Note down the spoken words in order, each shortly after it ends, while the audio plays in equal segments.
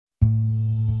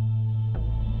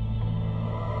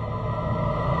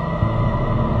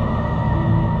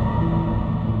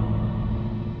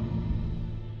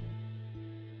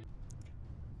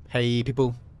Hey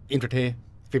people, Indrid here,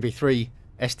 3v3,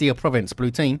 SD Province,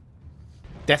 blue team.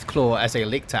 Deathclaw as a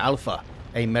Lictor Alpha,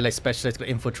 a melee specialist to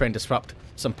infiltrate and disrupt,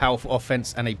 some powerful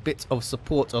offense and a bit of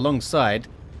support alongside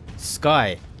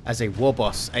Sky as a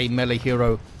Warboss, a melee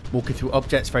hero walking through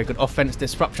objects, very good offense,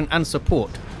 disruption and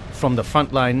support from the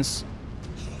front lines.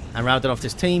 And rounding off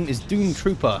this team is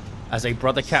DoomTrooper as a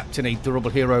brother captain, a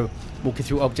durable hero walking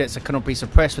through objects that cannot be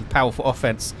suppressed with powerful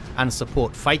offense and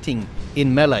support, fighting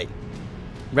in melee.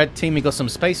 Red team, we got some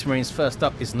Space Marines. First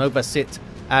up is Novacyt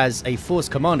as a Force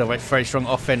Commander with very strong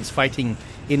offense, fighting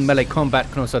in melee combat,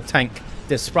 can also tank,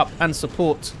 disrupt and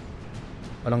support.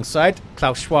 Alongside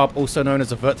Klaus Schwab, also known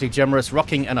as overtly generous,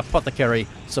 rocking an Apothecary,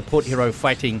 support hero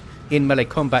fighting in melee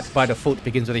combat by default,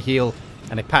 begins with a heal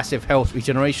and a passive health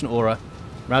regeneration aura.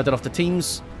 Rounded off the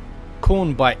teams,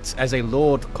 KhornBite as a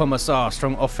Lord Commissar,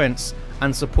 strong offense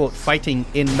and support, fighting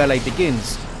in melee,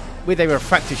 begins with a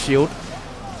refractor shield.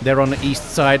 They're on the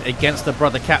east side against the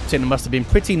brother captain. Must have been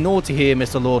pretty naughty here,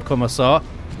 Mr. Lord Commissar.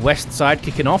 West side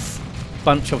kicking off.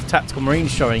 Bunch of tactical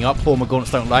marines showing up.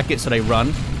 Hormagaunts don't like it, so they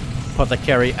run.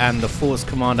 Apothecary and the Force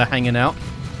Commander hanging out.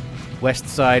 West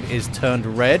side is turned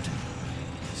red.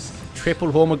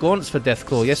 Triple Hormagaunts for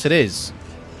Deathclaw. Yes, it is.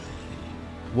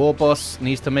 Warboss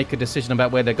needs to make a decision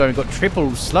about where they're going. Got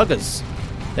triple sluggers.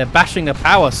 They're bashing the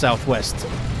power southwest.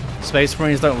 Space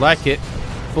Marines don't like it.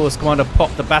 Force Commander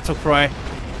popped the battle cry.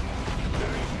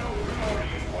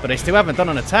 But they still haven't done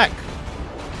an attack.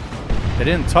 They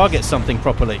didn't target something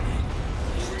properly.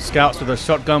 Scouts with a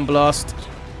shotgun blast.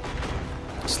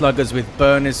 Sluggers with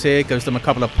burners here. Goes them a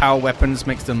couple of power weapons.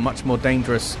 Makes them much more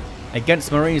dangerous.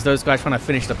 Against Marines, those guys trying to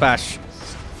finish the bash.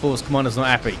 Force Commander's not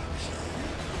happy.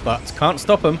 But can't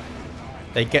stop them.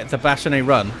 They get the bash and they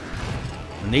run.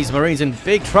 And these Marines in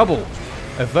big trouble.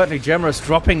 Overtly generous,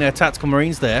 dropping their tactical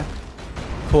Marines there.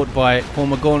 Caught by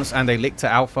Hormagaunts and a Lictor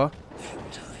Alpha.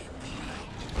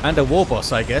 And a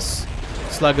Warboss, I guess.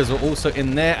 Sluggers are also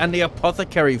in there. And the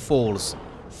Apothecary falls.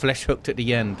 Flesh hooked at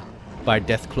the end by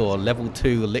Deathclaw. Level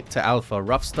 2 Lictor Alpha.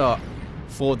 Rough start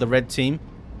for the red team.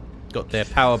 Got their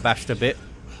power bashed a bit.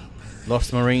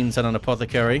 Lost Marines and an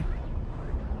Apothecary.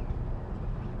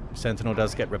 Sentinel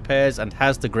does get repairs and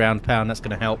has the ground pound. That's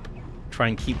going to help try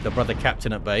and keep the brother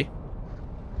captain at bay.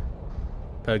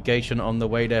 Purgation on the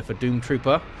way there for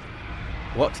DoomTrooper.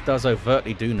 What does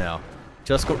Overtly do now?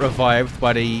 Just got revived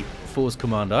by the Force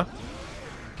Commander.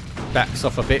 Backs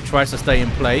off a bit, tries to stay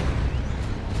in play.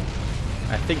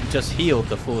 I think just healed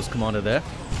the Force Commander there.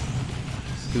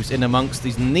 Who's in amongst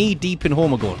these knee-deep in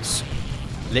Hormagaunts.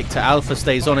 Lictor Alpha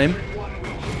stays on him.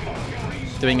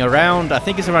 Doing around, I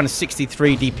think it's around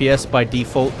 63 DPS by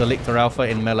default, the Lictor Alpha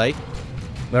in melee.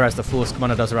 Whereas the Force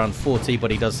Commander does around 40,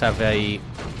 but he does have a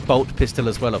bolt pistol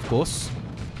as well, of course.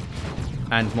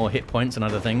 And more hit points and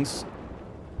other things.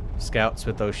 Scouts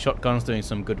with those shotguns doing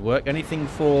some good work. Anything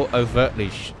for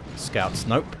overtly scouts?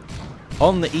 Nope.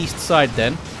 On the east side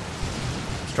then,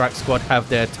 Strike Squad have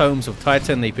their Tomes of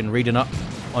Titan. They've been reading up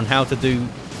on how to do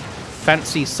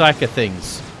fancy psyker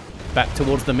things. Back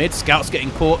towards the mid. Scouts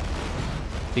getting caught.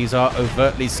 These are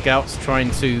overtly scouts trying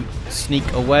to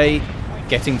sneak away.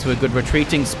 Getting to a good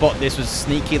retreating spot. This was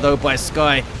sneaky though by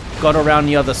Sky. Got around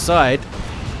the other side.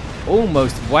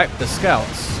 Almost wiped the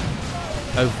scouts.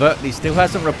 Overtly still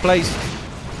hasn't replaced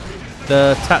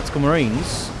the tactical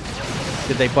marines.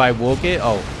 Did they buy war gear?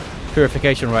 Oh,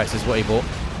 purification rights is what he bought.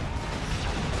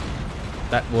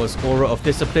 That was Aura of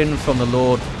Discipline from the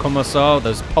Lord Commissar.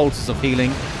 Those pulses of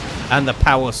healing. And the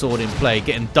power sword in play.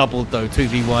 Getting doubled though,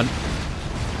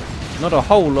 2v1. Not a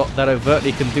whole lot that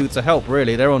Overtly can do to help,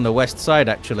 really. They're on the west side,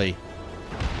 actually.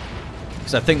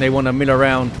 So I think they want to mill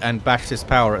around and bash this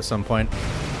power at some point.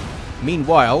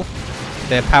 Meanwhile,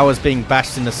 their power's being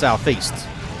bashed in the southeast.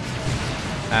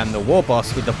 And the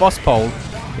Warboss with the boss pole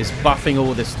is buffing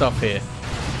all this stuff here.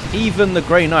 Even the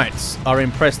Grey Knights are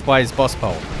impressed by his boss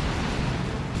pole.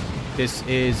 This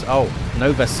is... oh,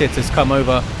 Novacyt has come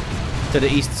over to the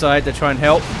east side to try and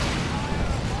help.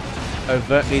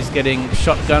 Overtly's getting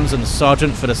shotguns and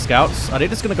sergeant for the scouts. Are they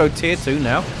just going to go tier 2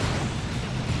 now?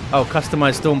 Oh,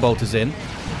 customized Stormbolt is in.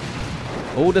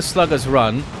 All the sluggers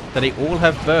run. Do they all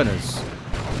have burners?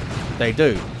 They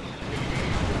do.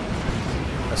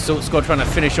 Assault Squad trying to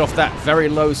finish off that very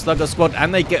low slugger squad,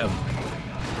 and they get them.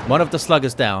 One of the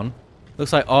sluggers down.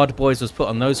 Looks like Ard Boys was put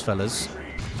on those fellas.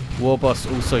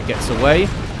 Warboss also gets away.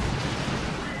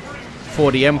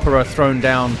 For the Emperor thrown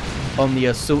down on the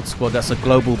Assault Squad. That's a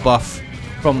global buff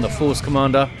from the Force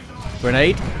Commander.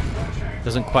 Grenade.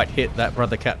 Doesn't quite hit that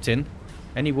brother captain.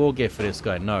 Any war gear for this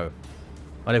guy? No.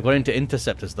 Oh, they've got into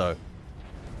interceptors though.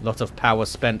 Lot of power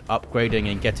spent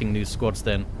upgrading and getting new squads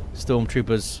then.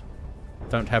 Stormtroopers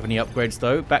Don't have any upgrades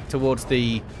though. Back towards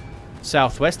the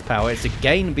southwest power. It's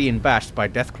again being bashed by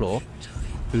Deathclaw,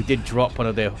 who did drop one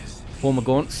of their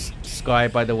Hormagaunts. Sky,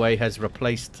 by the way, has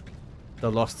replaced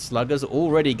the Lost Sluggers.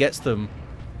 Already gets them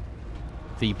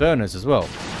the burners as well.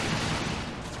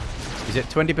 Is it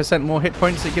 20% more hit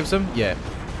points it gives them? Yeah.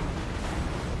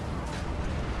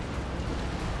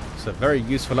 It's a very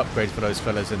useful upgrade for those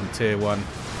fellas in Tier 1.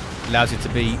 Allows you to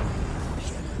be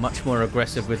much more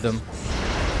aggressive with them.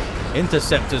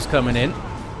 Interceptors coming in.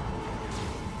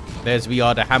 There's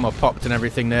the hammer popped and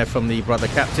everything there from the Brother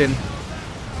Captain.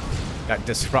 That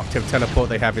disruptive teleport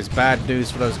they have is bad news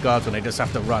for those guards when they just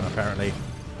have to run, apparently.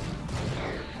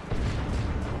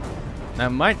 Now,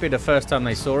 it might be the first time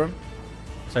they saw him.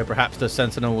 So perhaps the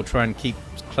Sentinel will try and keep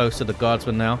close to the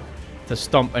guardsman now to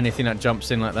stomp anything that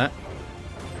jumps in like that.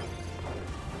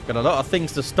 Got a lot of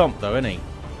things to stomp though, isn't he?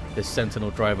 This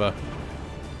Sentinel driver.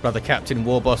 Brother Captain,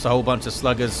 Warboss, a whole bunch of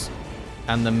sluggers,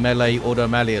 and the melee Ordo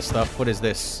Malleus stuff. What is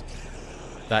this?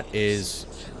 That is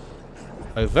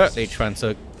overtly trying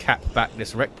to cap back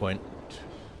this wreck point.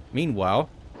 Meanwhile,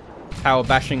 power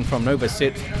bashing from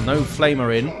Novacyt, no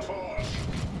flamer in.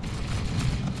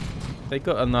 They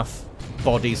got enough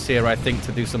bodies here, I think,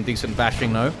 to do some decent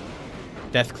bashing though.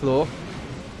 Deathclaw.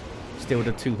 Still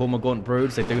the 2 Hormagaunt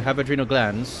broods. They do have adrenal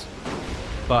glands.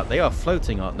 But they are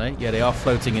floating, aren't they? Yeah, they are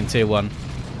floating in Tier 1.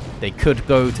 They could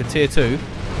go to Tier 2.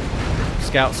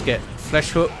 Scouts get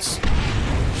flesh hooks.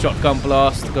 Shotgun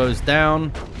blast goes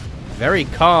down. Very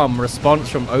calm response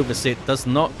from Novacyt. Does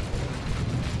not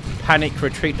panic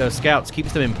retreat those scouts.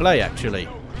 Keeps them in play, actually.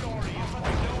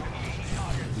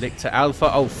 Lictor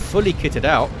Alpha. Oh, fully kitted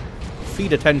out.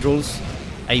 Feeder tendrils,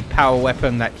 a power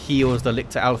weapon that heals the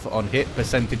Lictor Alpha on hit,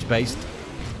 percentage based.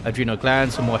 Adrenal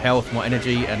glands for more health, more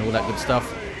energy, and all that good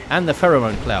stuff. And the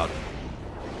pheromone cloud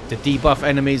to debuff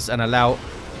enemies and allow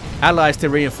allies to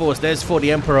reinforce. There's for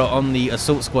the Emperor on the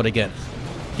assault squad again.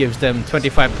 Gives them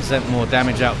 25% more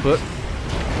damage output.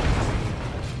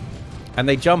 And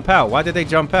they jump out. Why did they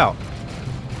jump out?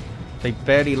 They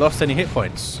barely lost any hit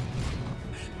points.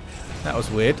 That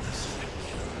was weird.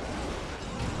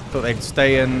 Thought they'd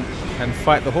stay and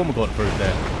fight the Hormagaunt brood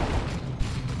there.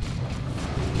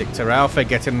 Lictor Alpha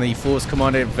getting the Force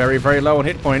Commander very, very low on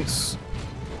hit points.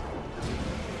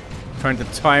 Trying to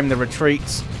time the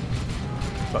retreats,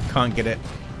 but can't get it.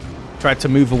 Tried to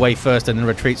move away first and then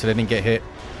retreat so they didn't get hit.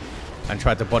 And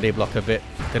tried to body block a bit.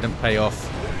 Didn't pay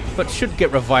off. But should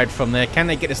get revived from there. Can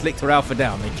they get this Lictor Alpha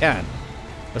down? They can.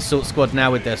 Assault squad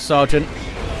now with their sergeant.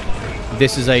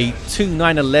 This is a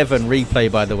 2.9.11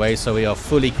 replay, by the way, so we are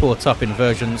fully caught up in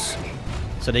versions.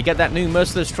 So they get that new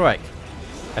Merciless Strike.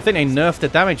 I think they nerfed the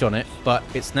damage on it, but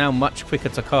it's now much quicker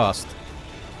to cast.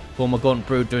 Hormagaunt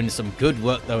brood doing some good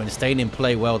work, though, and staying in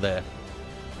play well there.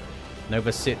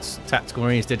 Novacyt's Tactical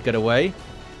Marines did get away.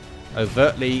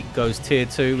 Overtly goes Tier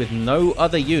 2 with no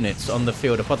other units on the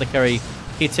field. Apothecary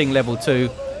hitting level 2,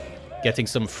 getting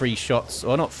some free shots.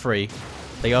 Or not free.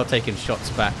 They are taking shots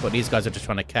back, but these guys are just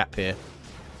trying to cap here.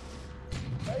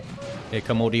 Here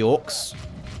come all the Orks.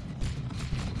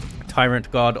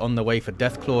 Tyrant Guard on the way for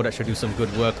Deathclaw. That should do some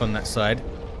good work on that side.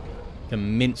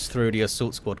 Can mince through the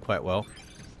assault squad quite well.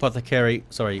 Apothecary,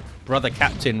 sorry, Brother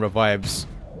Captain revives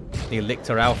the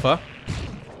Lictor Alpha.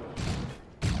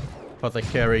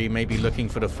 Apothecary may be looking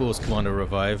for the Force Commander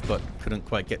revive, but couldn't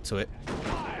quite get to it.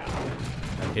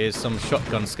 And here's some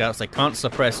shotgun scouts. They can't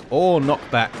suppress or knock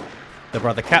back the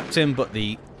Brother Captain, but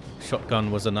the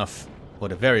shotgun was enough, or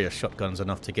the various shotguns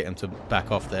enough to get him to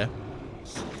back off there.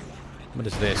 What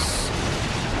is this?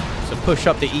 So push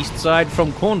up the east side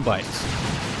from KhornBite.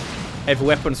 Heavy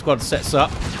weapon squad sets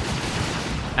up.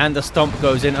 And the stomp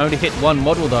goes in. Only hit one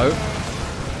model though.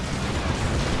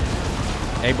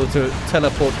 Able to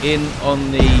teleport in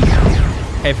on the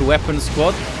heavy weapon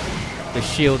squad. The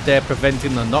shield there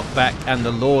preventing the knockback, and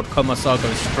the Lord Commissar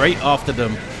goes straight after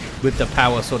them with the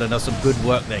power sword and does some good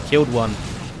work there. Killed one.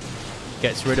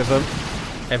 Gets rid of them.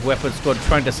 Heavy weapon squad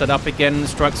trying to set up again.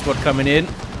 Strike squad coming in.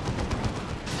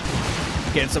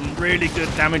 Getting some really good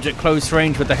damage at close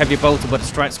range with the heavy bolter, but the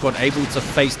strike squad able to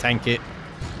face tank it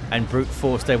and brute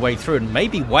force their way through and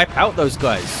maybe wipe out those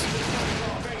guys.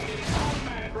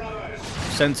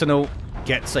 Sentinel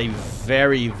gets a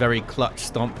very, very clutch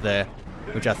stomp there,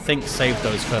 which I think saved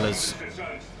those fellas,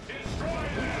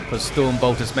 because Storm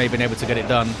Bolters may have been able to get it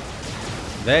done.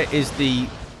 There is the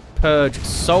Purge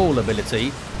Soul ability,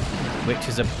 which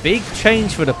is a big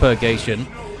change for the Purgation.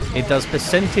 It does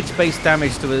percentage-based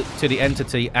damage to the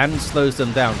entity and slows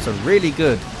them down, so really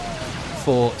good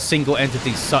for single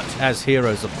entities such as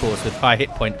heroes, of course, with high hit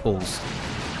point pools,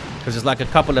 because it's like a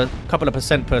couple of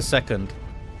percent per second.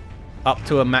 Up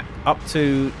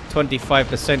to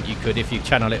 25% you could if you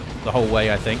channel it the whole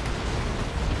way, I think.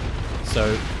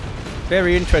 So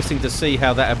very interesting to see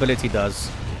how that ability does,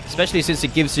 especially since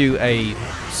it gives you a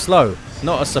slow,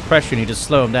 not a suppression. You just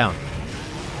slow them down.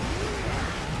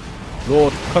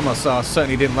 Lord Commissar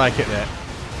certainly didn't like it there.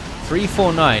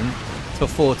 349 to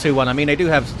 421. I mean, they do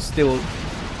have still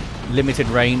limited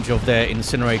range of their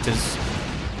incinerators,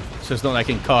 so it's not like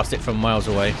they can cast it from miles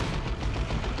away.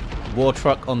 War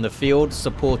truck on the field,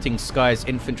 supporting Sky's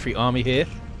infantry army here.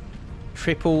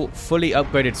 Triple fully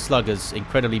upgraded sluggers,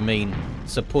 incredibly mean,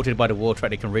 supported by the war truck.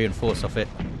 They can reinforce off it.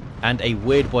 And a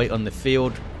weird boy on the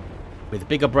field with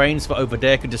bigger brains for over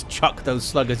there, could just chuck those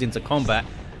sluggers into combat.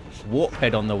 Warp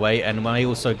head on the way, and may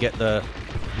also get the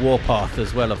warpath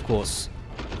as well, of course.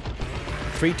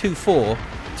 324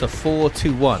 to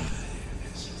 421.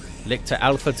 Lictor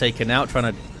Alpha taken out,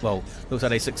 trying to, well, looks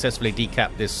like they successfully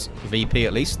decapped this VP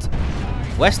at least.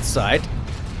 West side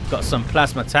got some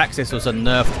plasma attacks. This was a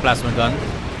nerfed plasma gun.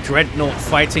 Dreadnought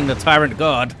fighting the Tyrant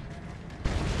Guard.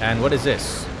 And what is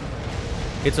this?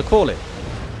 It's a call-in.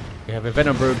 We have a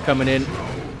Venom Brood coming in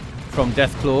from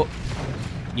Deathclaw.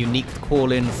 Unique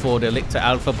call-in for the Lictor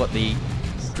Alpha, but the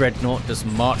Dreadnought just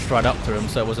marched right up to him,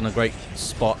 so it wasn't a great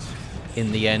spot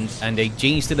in the end. And a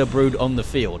Genestealer Brood on the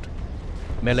field.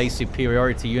 Melee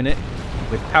superiority unit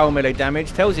with power melee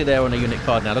damage. Tells you there on a unit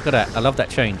card now. Look at that. I love that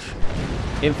change.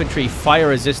 Infantry fire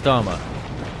resist armor.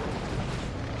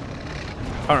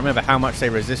 Can't remember how much they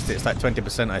resist it. It's like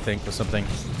 20%, I think, or something.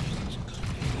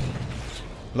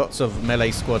 Lots of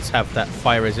melee squads have that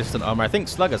fire resistant armor. I think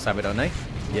sluggers have it, don't they?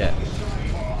 Yeah.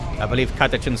 I believe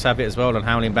Catachans have it as well, and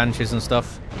Howling Banshees and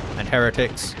stuff. And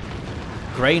Heretics.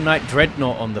 Grey Knight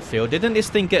Dreadnought on the field. Didn't this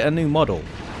thing get a new model?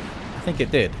 I think it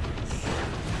did.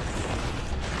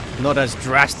 Not as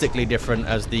drastically different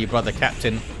as the Brother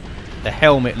Captain. The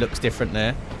helmet looks different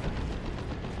there.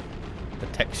 The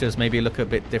textures maybe look a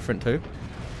bit different too.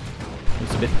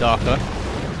 It's a bit darker.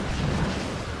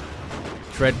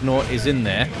 Dreadnought is in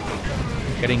there.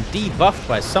 Getting debuffed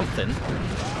by something.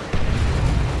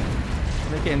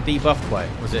 They're getting debuffed by,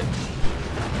 was it?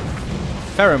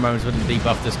 Pheromones wouldn't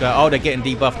debuff this guy. Oh, they're getting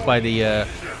debuffed by the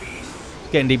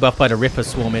Ripper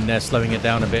Swarm in there, slowing it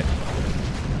down a bit.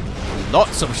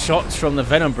 Lots of shots from the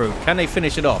Venom Brood. Can they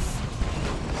finish it off?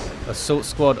 Assault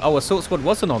Squad. Oh, Assault Squad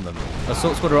wasn't on them.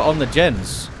 Assault Squad are on the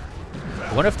gens.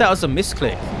 I wonder if that was a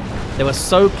misclick. They were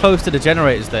so close to the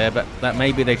generators there, but that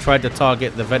maybe they tried to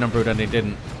target the Venom Brood and they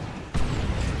didn't.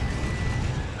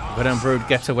 Venom Brood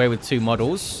gets away with 2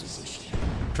 models.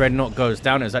 Dreadnought goes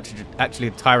down. It was actually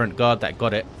a Tyrant Guard that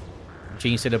got it.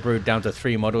 Genestealer Brood down to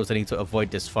 3 models. They need to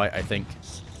avoid this fight, I think.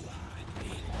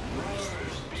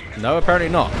 No, apparently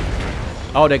not.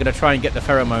 Oh, they're going to try and get the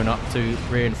pheromone up to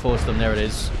reinforce them. There it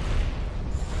is.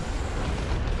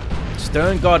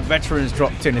 Stern Guard veterans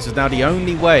dropped in. This is now the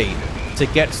only way to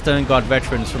get Stern Guard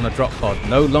veterans from the drop pod.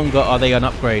 No longer are they an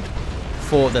upgrade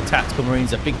for the Tactical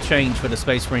Marines. A big change for the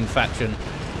Space Marine faction.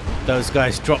 Those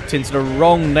guys dropped into the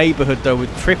wrong neighborhood, though,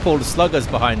 with triple sluggers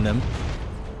behind them.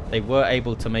 They were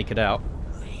able to make it out.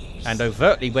 And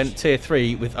overtly went tier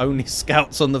 3 with only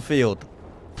scouts on the field.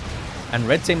 And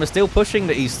Red Team are still pushing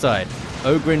the east side.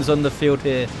 Ogrin's on the field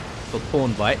here for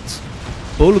KhornBite.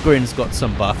 Bullgrin's got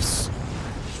some buffs.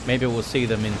 Maybe we'll see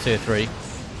them in tier 3.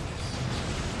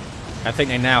 I think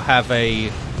they now have I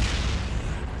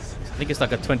think it's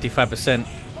like a 25%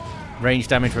 range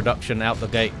damage reduction out the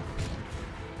gate.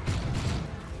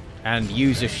 And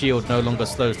User Shield no longer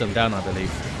slows them down, I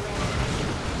believe.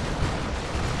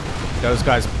 Those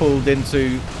guys pulled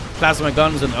into plasma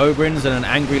guns and Ogrins and an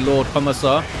angry Lord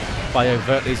Commissar by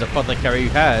overtly's Apothecary, who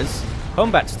has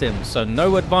combat stims, so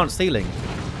no advanced healing.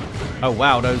 Oh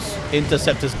wow, those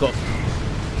interceptors got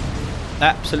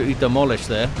absolutely demolished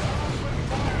there.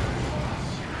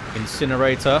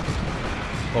 Incinerator,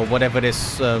 or whatever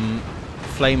this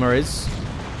flamer is.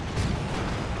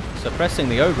 Suppressing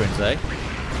the Ogrins, eh?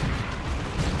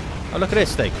 Oh, look at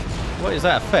this thing. What is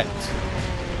that effect?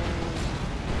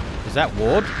 Is that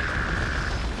Ward?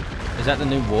 Is that the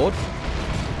new Ward?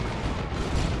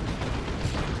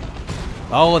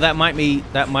 Oh, that might be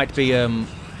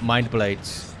Mind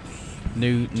Blades.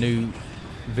 New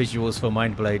visuals for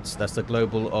Mind Blades. That's the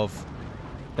global of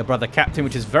the Brother Captain,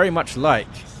 which is very much like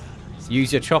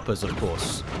Use Your Choppers, of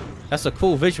course. That's a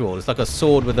cool visual. It's like a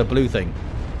sword with a blue thing.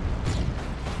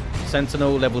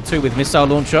 Sentinel level 2 with missile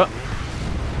launcher.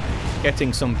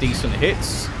 Getting some decent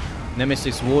hits.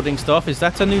 Nemesis warding staff. Is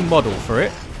that a new model for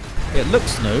it? It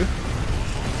looks new.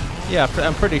 Yeah,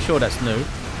 I'm pretty sure that's new.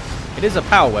 It is a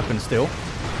power weapon still.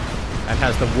 And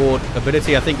has the ward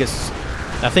ability. I think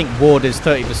ward is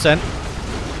 30%.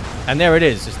 And there it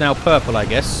is. It's now purple, I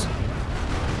guess.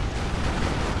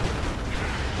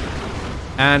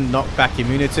 And knockback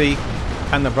immunity.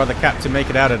 Can the brother captain make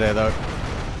it out of there, though?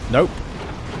 Nope.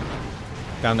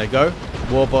 Down they go.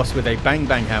 Warboss with a bang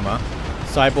bang hammer.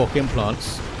 Cyborg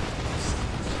implants.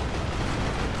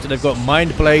 So they've got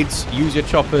mind blades, use your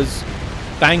choppers,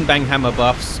 bang bang hammer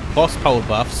buffs, boss pole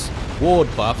buffs, ward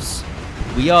buffs.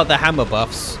 We are the hammer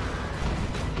buffs.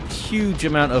 Huge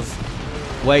amount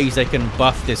of ways they can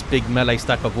buff this big melee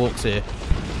stack of orcs here.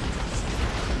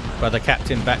 Brother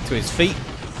captain back to his feet.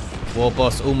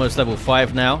 Warboss almost level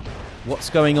 5 now. What's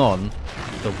going on?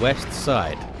 The west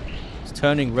side. It's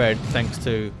turning red thanks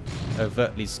to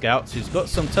overtly scouts, who's got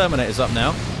some Terminators up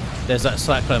now. There's that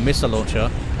Cyclone missile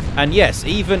launcher. And yes,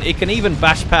 it can even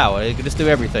bash power. It can just do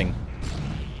everything.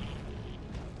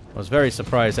 I was very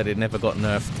surprised that it never got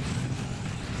nerfed.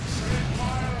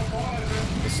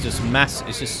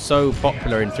 It's just so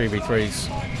popular in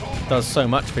 3v3s. It does so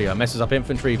much for you. It messes up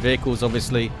infantry, vehicles,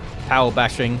 obviously, power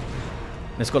bashing.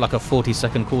 And it's got like a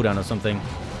 40-second cooldown or something.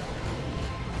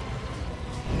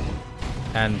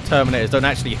 And Terminators don't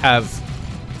actually have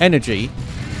energy,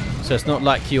 so it's not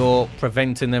like you're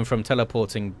preventing them from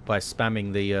teleporting by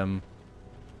spamming the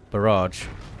barrage.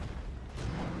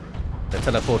 The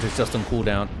teleport is just on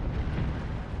cooldown.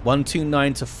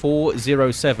 129 to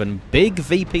 407. Big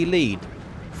VP lead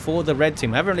for the red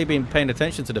team. I haven't really been paying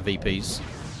attention to the VPs.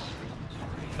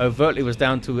 Overtly was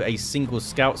down to a single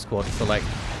scout squad for like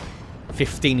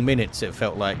 15 minutes, it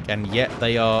felt like, and yet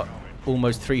they are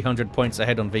almost 300 points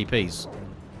ahead on VPs.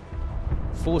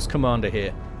 Force Commander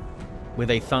here with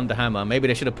a Thunder Hammer. Maybe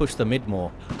they should have pushed the mid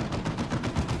more.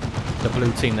 The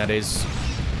blue team, that is.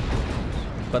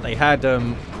 But they had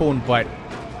KhornBite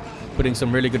putting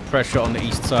some really good pressure on the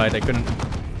east side. They couldn't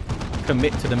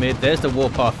commit to the mid. There's the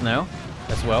Warpath now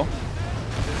as well.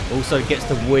 Also gets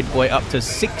the Void Boy up to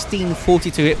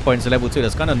 1642 hit points at level 2.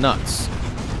 That's kind of nuts.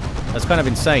 That's kind of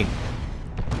insane.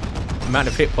 The amount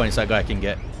of hit points that guy can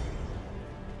get.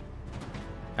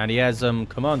 And he has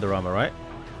commander armor, right?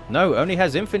 No, only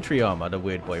has infantry armor, the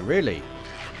Weird Boy. Really?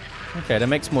 Okay, that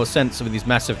makes more sense with his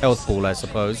massive health pool, I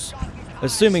suppose.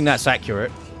 Assuming that's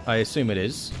accurate. I assume it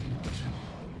is.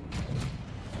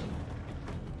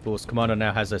 Force Commander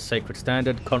now has a Sacred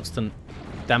Standard, constant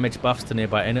damage buffs to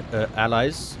nearby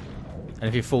allies. And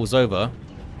if he falls over,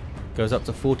 goes up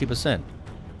to 40%.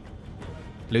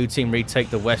 Blue team retake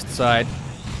the west side.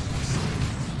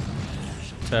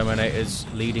 Terminators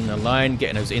leading the line,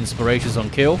 getting those inspirations on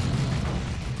kill,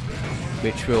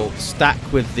 which will stack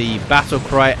with the battle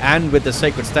cry and with the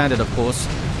Sacred Standard, of course.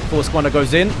 Force Commander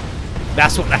goes in.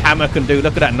 That's what the hammer can do.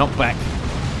 Look at that knockback.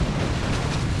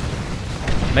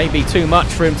 Maybe too much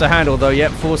for him to handle, though.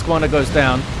 Yep, Force Commander goes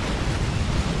down.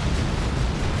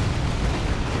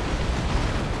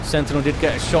 Sentinel did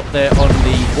get a shot there on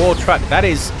the war track. That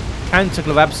is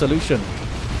Canticle of Absolution.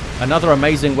 Another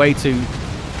amazing way to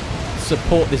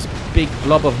support this big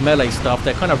blob of melee stuff.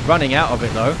 They're kind of running out of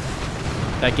it, though.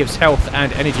 That gives health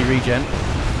and energy regen.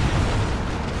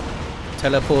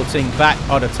 Teleporting back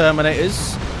are the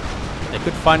Terminators. They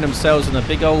could find themselves in a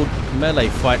big old melee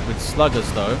fight with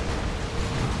Sluggers, though.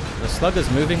 The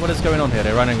Sluggers moving? What is going on here?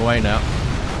 They're running away now.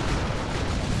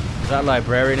 Is that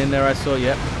Librarian in there I saw?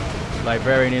 Yep.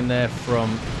 Librarian in there from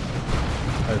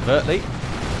overtly.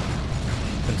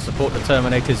 Can support the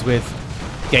Terminators with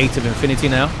Gate of Infinity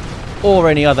now. Or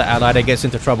any other ally that gets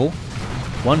into trouble.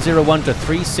 101 to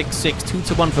 366, 2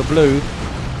 to 1 for blue.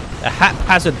 A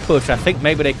haphazard push. I think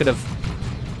maybe they could have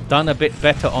done a bit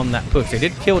better on that push. They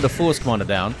did kill the Force Commander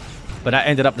down, but that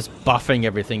ended up just buffing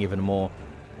everything even more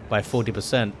by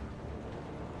 40%.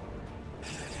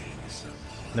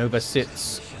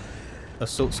 Novacyt's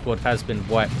assault squad has been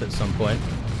wiped at some point.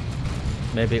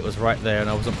 Maybe it was right there and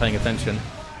I wasn't paying attention.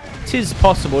 'Tis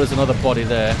possible there's another body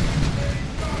there.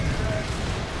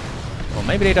 Or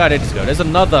maybe they died ages ago. There's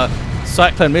another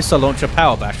Cyclone missile launcher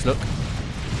power bash, look.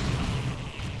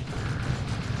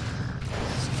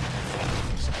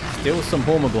 Still some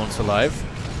Hormagaunts alive.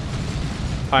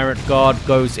 Pirate Guard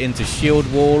goes into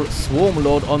Shield Wall. Swarm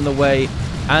Lord on the way.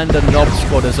 And a Knob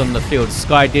Squad is on the field.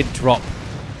 Sky did drop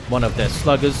one of their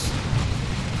Sluggers.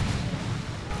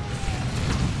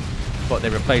 But they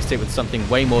replaced it with something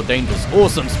way more dangerous.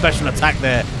 Awesome special attack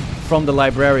there from the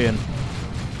Librarian.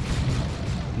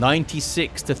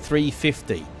 96 to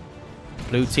 350.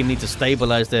 Blue team need to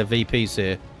stabilize their VPs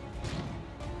here.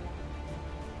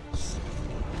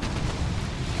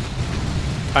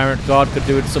 Pirate Guard could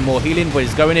do with some more healing, but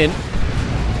he's going in.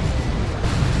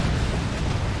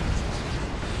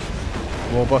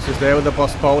 Warboss is there with the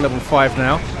boss pole, level 5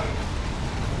 now.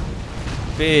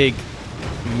 Big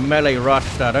melee rush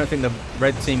that I don't think the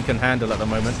red team can handle at the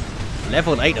moment.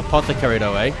 Level 8 Apothecary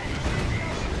though, eh?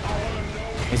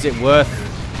 Is it worth...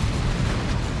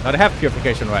 Oh, they have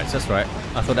purification rights, that's right.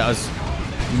 I thought that was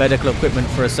medical equipment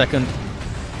for a second.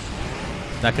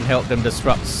 That can help them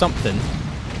disrupt something.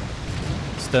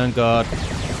 Stern Guard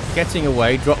getting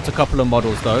away. Dropped a couple of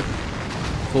models though.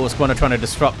 Force Squad are trying to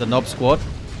disrupt the Nob Squad.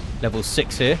 Level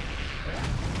 6 here.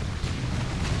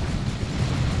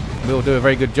 We'll do a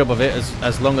very good job of it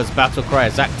as long as Battle Cry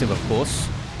is active, of course.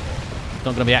 It's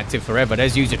not going to be active forever.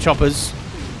 There's use your choppers.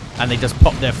 And they just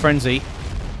pop their frenzy.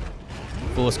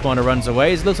 Force Squad runs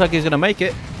away. It looks like he's going to make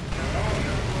it.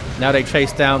 Now they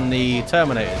chase down the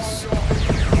Terminators.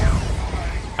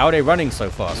 How are they running so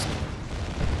fast?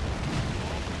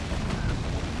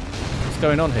 What's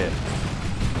going on here?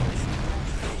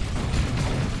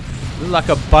 Looked like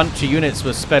a bunch of units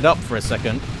were sped up for a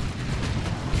second.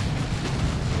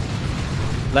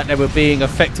 Like they were being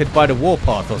affected by the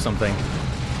warpath or something.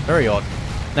 Very odd.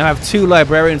 Now I have 2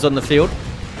 librarians on the field.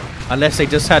 Unless they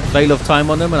just had Veil of Time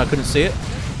on them and I couldn't see it.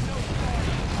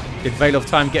 Did Veil of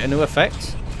Time get a new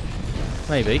effect?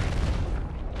 Maybe.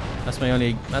 That's my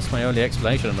only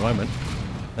explanation at the moment.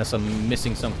 Unless I'm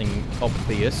missing something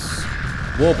obvious.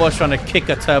 Warboss trying to kick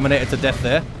a Terminator to death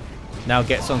there. Now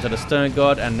gets onto the Stern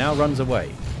Guard and now runs away.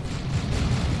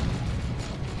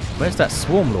 Where's that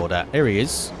Swarm Lord at? There he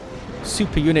is.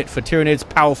 Super unit for Tyranids,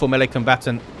 powerful melee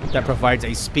combatant that provides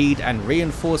a speed and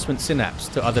reinforcement synapse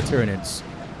to other Tyranids.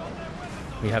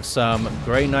 We have some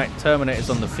Grey Knight Terminators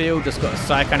on the field, just got a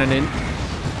Psy Cannon in.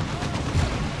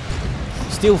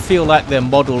 Still feel like their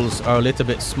models are a little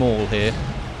bit small here.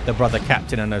 The Brother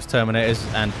Captain and those Terminators,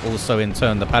 and also in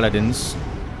turn the Paladins.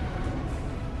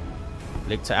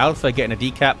 Lictor Alpha getting a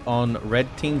decap on red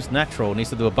team's natural.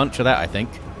 Needs to do a bunch of that, I think.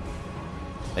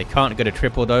 They can't get a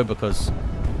triple though because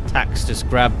Tax just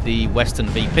grabbed the Western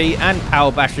VP and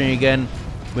power bashing again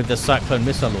with the Cyclone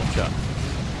missile launcher.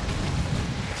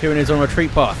 Tyranids on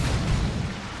retreat path.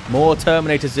 More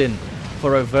Terminators in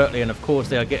for overtly, and of course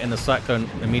they are getting the Cyclone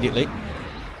immediately.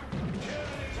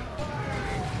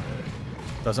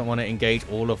 Doesn't want to engage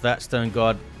all of that. Stern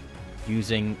Guard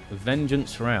using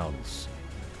Vengeance rounds.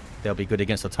 They'll be good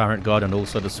against the Tyrant Guard and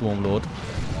also the Swarm Lord.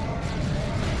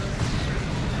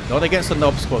 Not against the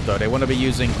Nob Squad though. They want to be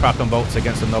using Crack and Bolts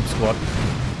against the Nob Squad.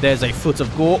 There's a Foot of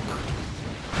Gork.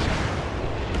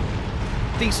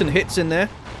 Decent hits in there.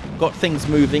 Got things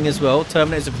moving as well.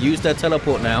 Terminators have used their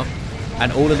teleport now.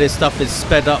 And all of this stuff is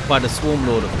sped up by the Swarm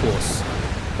Lord, of course.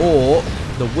 Or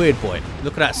the Weird Boy.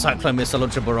 Look at that Cyclone Missile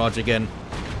Launcher barrage again.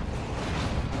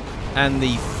 And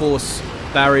the Force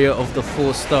Barrier of the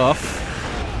Force Staff.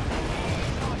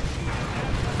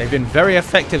 They've been very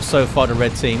effective so far, the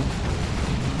red team.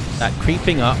 That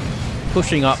creeping up,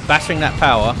 pushing up, bashing that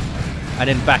power, and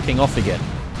then backing off again.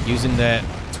 Using their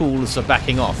tools for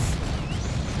backing off.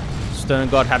 Stern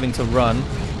Guard having to run.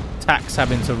 Tax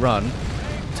having to run.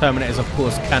 Terminators, of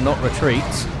course, cannot retreat.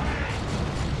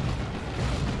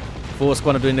 Force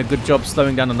Squad are doing a good job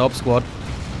slowing down the Nob Squad.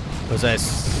 Because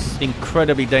they're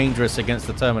incredibly dangerous against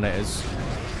the Terminators.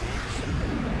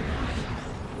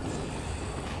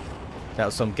 That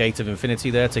was some Gate of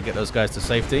Infinity there to get those guys to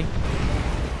safety.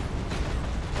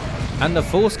 And the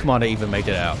Force Commander even made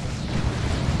it out.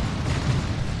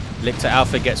 Lictor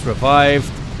Alpha gets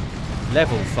revived.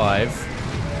 Level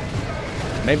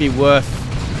 5. Maybe worth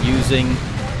using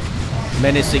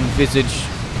Menacing Visage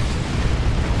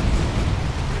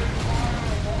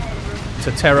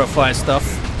to terrify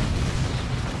stuff.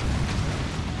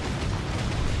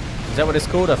 Is that what it's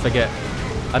called? I forget.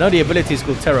 I know the ability is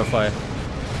called Terrify.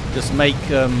 Just make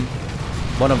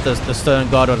one of the Stern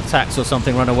Guard or the Tax or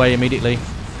something run away immediately.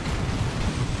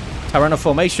 Tyranids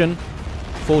formation,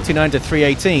 49 to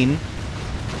 318.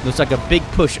 Looks like a big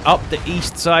push up the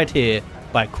east side here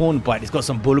by KhornBite. He's got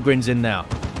some Bullgrins in now.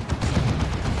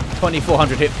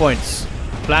 2,400 hit points.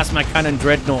 Plasma Cannon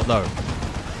Dreadnought though.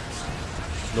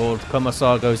 Lord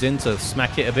Commissar goes in to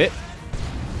smack it a bit.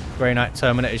 Grey Knight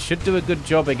Terminators should do a good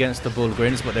job against the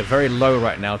Bullgrins, but they're very low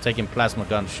right now, taking plasma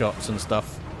gun shots and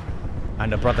stuff.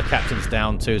 And the Brother Captain's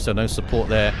down too, so no support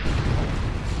there.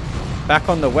 Back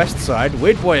on the west side,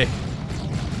 Weird Boy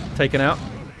taken out.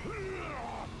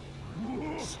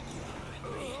 It's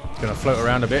going to float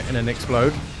around a bit and then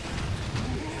explode.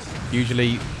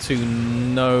 Usually to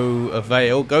no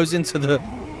avail. Goes into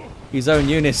his own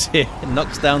units here and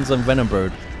knocks down some Venom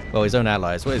Brood. Well, his own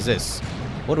allies. What is this?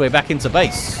 All the way back into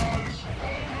base.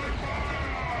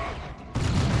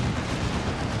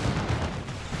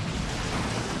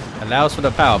 Allows for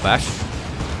the power bash.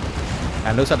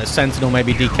 And looks like the Sentinel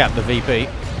maybe decapped the VP.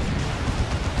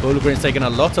 Bullgrin's taking a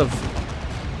lot of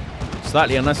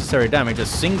Slightly unnecessary damage. A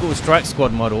single strike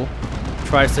squad model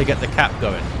tries to get the cap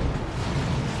going.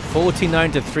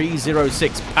 49 to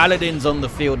 306. Paladins on the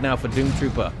field now for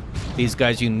DoomTrooper. These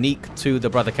guys unique to the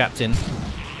Brother Captain.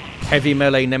 Heavy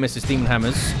melee Nemesis Demon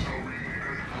Hammers.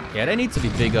 Yeah, they need to be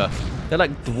bigger. They're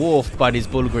like dwarfed by these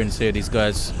Bullgrins here, these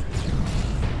guys.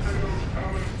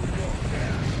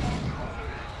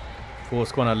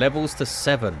 Force Corner levels to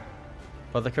 7.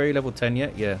 Apothecary level 10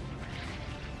 yet? Yeah.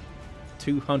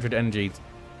 200 energy.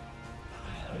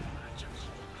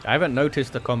 I haven't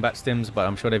noticed the combat stims, but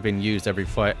I'm sure they've been used every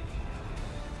fight.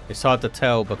 It's hard to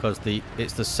tell because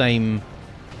it's the same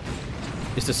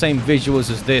visuals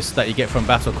as this that you get from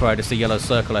Battlecry. It's the yellow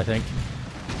circle, I think.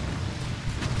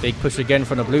 Big push again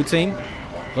from the blue team.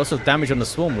 Lots of damage on the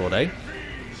Swarm Lord, eh?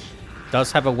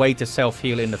 Does have a way to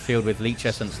self-heal in the field with Leech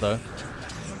Essence, though.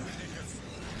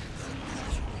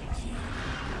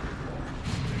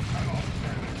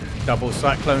 Double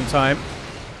Cyclone time.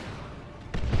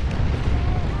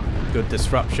 Good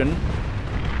disruption.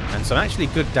 And some actually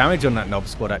good damage on that Nob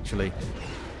squad, actually.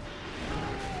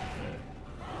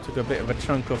 Took a bit of a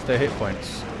chunk off their hit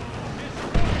points.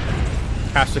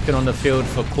 Kashyyyk on the field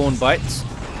for KhornBite.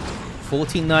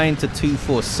 49 to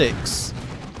 246.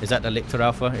 Is that the Lictor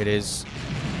Alpha? It is.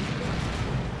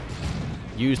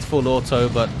 Used full auto,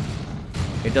 but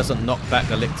it doesn't knock back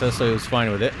the Lictor, so he was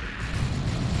fine with it.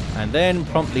 And then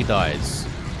promptly dies.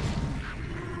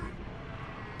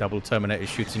 Double Terminator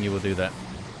shooting you will do that.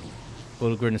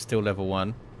 Bullgrin is still level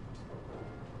 1.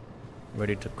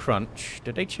 Ready to crunch.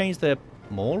 Did they change their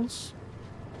mauls?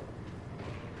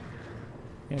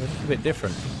 Yeah, it's a bit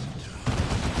different.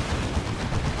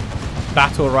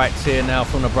 Battle rights here now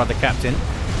from the Brother Captain.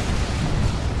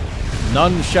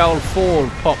 None shall fall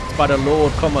popped by the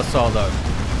Lord Commissar though.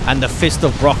 And the Fist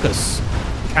of Brockus.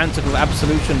 Canticle of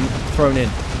Absolution thrown in.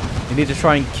 You need to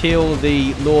try and kill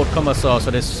the Lord Commissar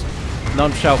so this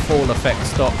None shall fall effect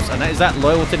stops. And is that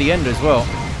loyal to the end as well?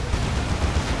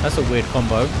 That's a weird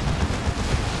combo.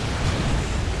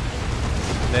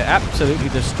 They're absolutely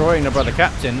destroying the Brother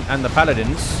Captain and the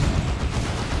Paladins.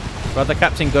 Brother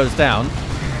Captain goes down.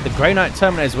 The Grey Knight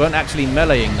Terminators weren't actually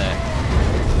meleeing there.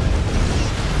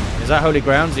 Is that Holy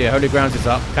Grounds? Yeah, Holy Grounds is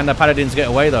up. Can the Paladins get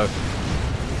away though?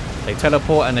 They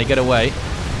teleport and they get away.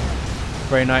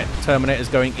 Grey Knight Terminators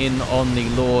going in on the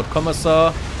Lord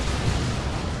Commissar.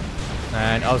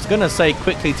 And I was going to say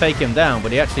quickly take him down,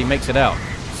 but he actually makes it out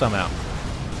somehow.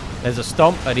 There's a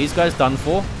stomp. Are these guys done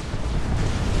for?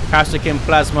 Kashyyyk in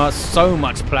plasma. So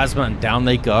much plasma and down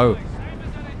they go.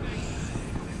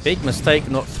 Big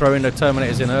mistake not throwing the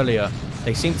Terminators in earlier.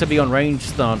 They seem to be on range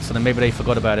stance and then maybe they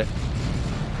forgot about it.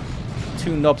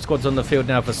 2 Nob squads on the field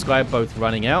now for Sky, both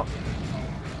running out.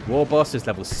 Warboss is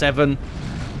level 7.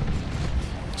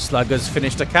 Sluggers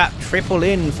finished the cap. Triple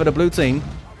in for the blue team.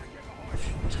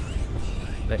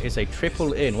 There is a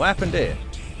triple in. What happened here?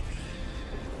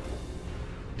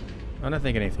 I don't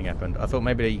think anything happened. I thought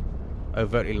maybe they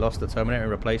overtly lost the Terminator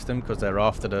and replaced them because they're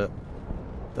after the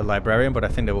Librarian, but I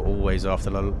think they were always after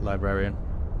the Librarian.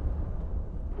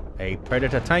 A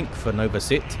Predator tank for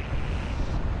Novacyt.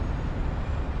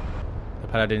 The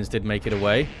Paladins did make it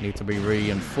away. Need to be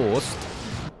reinforced.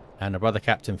 And the Brother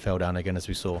Captain fell down again, as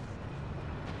we saw.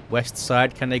 West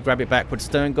side, can they grab it back with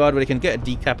Stern Guard? Well, they can get a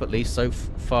decap at least. So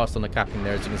fast on the capping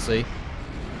there, as you can see.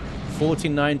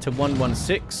 49 to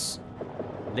 116.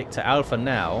 Lictor Alpha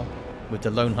now with the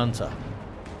Lone Hunter.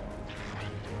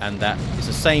 And that is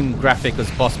the same graphic as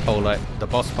Boss Pole, like the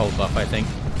Boss Pole buff, I think.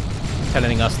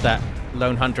 Telling us that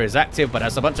Lone Hunter is active, but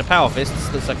has a bunch of Power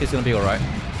Fists. Looks like it's going to be alright.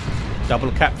 Double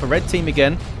cap for Red Team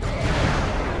again.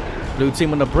 Blue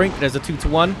Team on the brink. There's a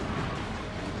 2-to-1.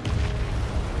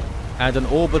 And an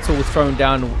orbital thrown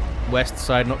down west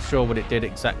side. Not sure what it did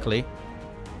exactly.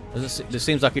 This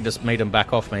seems like it just made them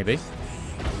back off, maybe.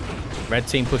 Red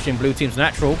Team pushing Blue Team's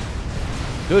natural.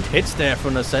 Good hits there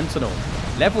from the Sentinel.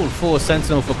 Level 4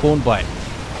 Sentinel for KhornBite.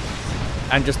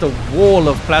 And just a wall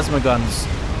of plasma guns.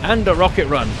 And a rocket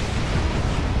run.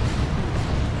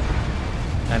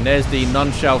 And there's the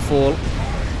None Shall Fall.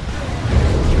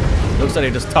 Looks like they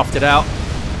just toughed it out.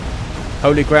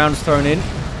 Holy Grounds thrown in.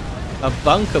 A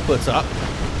bunker put up.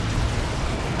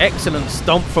 Excellent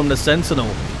stomp from the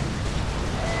Sentinel.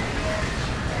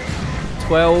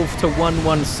 12 to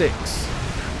 116.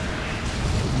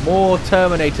 More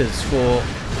Terminators for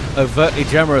overtly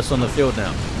generous on the field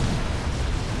now.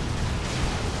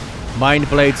 Mind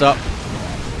Blades up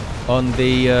on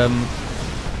the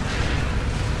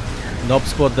Nob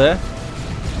squad there.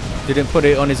 Didn't put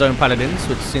it on his own Paladins,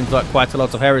 which seems like quite a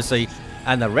lot of heresy.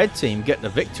 And the Red Team get the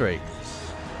victory.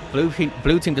 Blue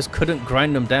team just couldn't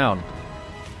grind them down.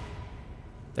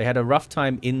 They had a rough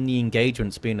time in the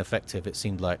engagements being effective, it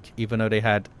seemed like. Even though they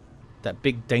had that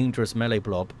big, dangerous melee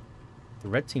blob, the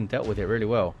red team dealt with it really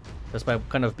well. Just by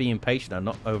kind of being patient and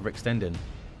not overextending.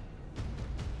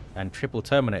 And triple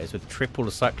Terminators with triple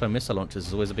Cyclone missile launchers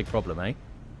is always a big problem, eh?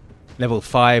 Level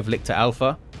 5 Lictor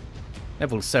Alpha.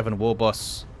 Level 7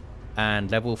 Warboss.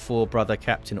 And level 4 Brother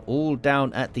Captain, all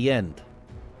down at the end.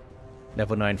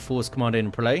 Level 9 Force Commander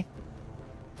in play.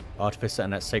 Artificer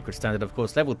and that Sacred Standard, of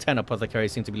course. Level 10 Apothecary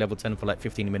seemed to be level 10 for like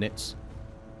 15 minutes.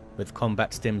 With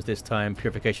combat stims this time,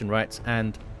 Purification Rites,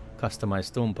 and customized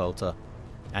Storm Bolter.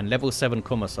 And level 7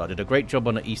 Commissar did a great job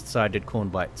on the east side, did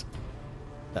KhornBite.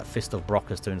 That Fist of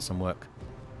Brock is doing some work.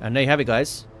 And there you have it,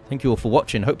 guys. Thank you all for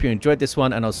watching. Hope you enjoyed this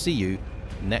one, and I'll see you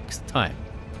next time.